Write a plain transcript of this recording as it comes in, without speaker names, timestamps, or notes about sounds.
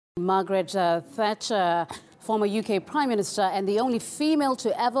Margaret Thatcher, former UK Prime Minister and the only female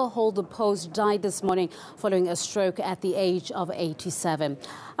to ever hold the post, died this morning following a stroke at the age of 87.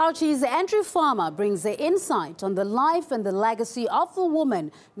 RT's Andrew Farmer brings the insight on the life and the legacy of the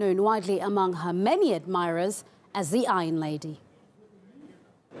woman known widely among her many admirers as the Iron Lady.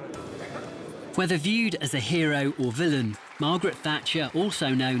 Whether viewed as a hero or villain, Margaret Thatcher, also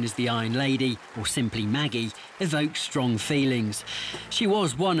known as the Iron Lady or simply Maggie, evokes strong feelings. She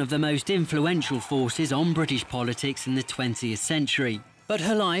was one of the most influential forces on British politics in the 20th century. But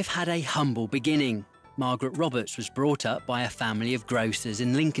her life had a humble beginning. Margaret Roberts was brought up by a family of grocers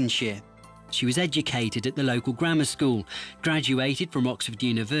in Lincolnshire. She was educated at the local grammar school, graduated from Oxford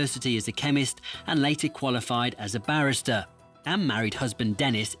University as a chemist and later qualified as a barrister, and married husband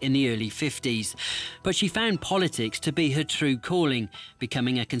Dennis in the early 50s. But she found politics to be her true calling,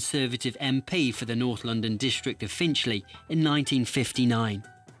 becoming a Conservative MP for the North London district of Finchley in 1959.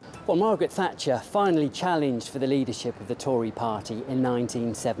 Well, Margaret Thatcher finally challenged for the leadership of the Tory party in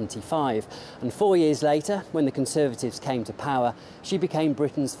 1975. And 4 years later, when the Conservatives came to power, she became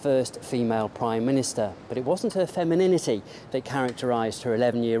Britain's first female Prime Minister. But it wasn't her femininity that characterised her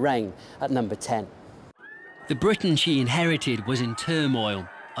 11-year reign at number 10. The Britain she inherited was in turmoil.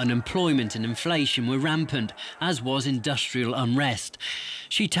 Unemployment and inflation were rampant, as was industrial unrest.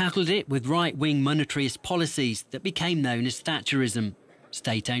 She tackled it with right-wing monetarist policies that became known as Thatcherism.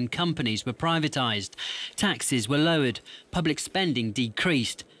 State-owned companies were privatised, taxes were lowered, public spending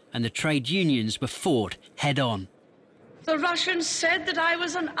decreased, and the trade unions were fought head-on. The Russians said that I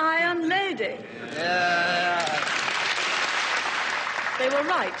was an Iron Lady. Yeah. They were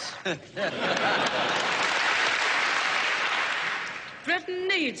right. Britain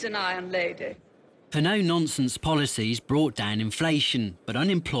needs an Iron Lady. Her no-nonsense policies brought down inflation, but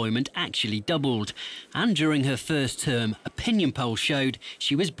unemployment actually doubled. And during her first term, opinion polls showed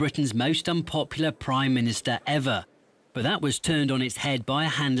she was Britain's most unpopular Prime Minister ever. But that was turned on its head by a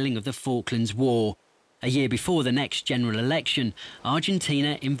handling of the Falklands War. A year before the next general election,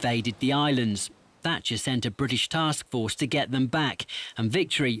 Argentina invaded the islands. Thatcher sent a British task force to get them back, and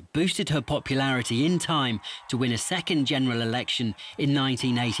victory boosted her popularity in time to win a second general election in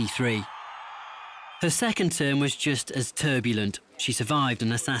 1983. Her second term was just as turbulent. She survived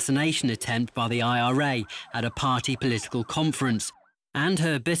an assassination attempt by the IRA at a party political conference, and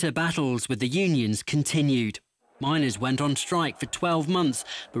her bitter battles with the unions continued. Miners went on strike for 12 months,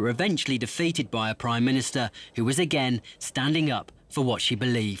 but were eventually defeated by a Prime Minister who was again standing up for what she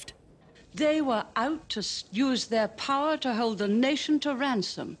believed. They were out to use their power to hold the nation to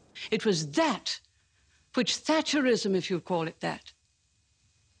ransom. It was that which Thatcherism, if you call it that,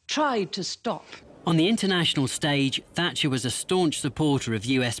 tried to stop. On the international stage, Thatcher was a staunch supporter of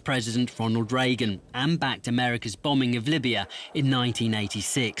US President Ronald Reagan and backed America's bombing of Libya in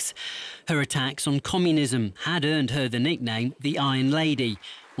 1986. Her attacks on communism had earned her the nickname the Iron Lady,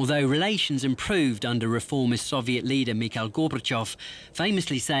 although relations improved under reformist Soviet leader Mikhail Gorbachev,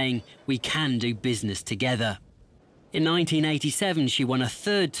 famously saying, "We can do business together." In 1987, she won a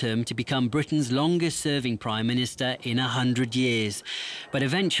third term to become Britain's longest-serving Prime Minister in 100 years, but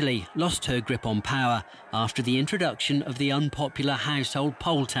eventually lost her grip on power after the introduction of the unpopular household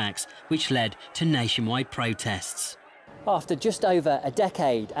poll tax, which led to nationwide protests. After just over a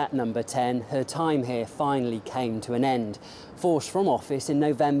decade at number 10, her time here finally came to an end. Forced from office in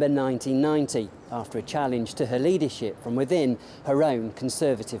November 1990 after a challenge to her leadership from within her own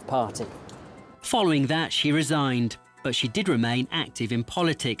Conservative Party. Following that, she resigned, but she did remain active in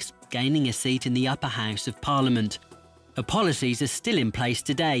politics, gaining a seat in the upper house of Parliament. Her policies are still in place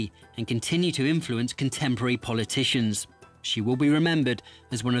today and continue to influence contemporary politicians. She will be remembered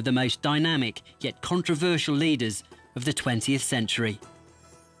as one of the most dynamic yet controversial leaders of the 20th century.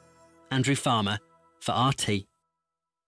 Andrew Farmer for RT.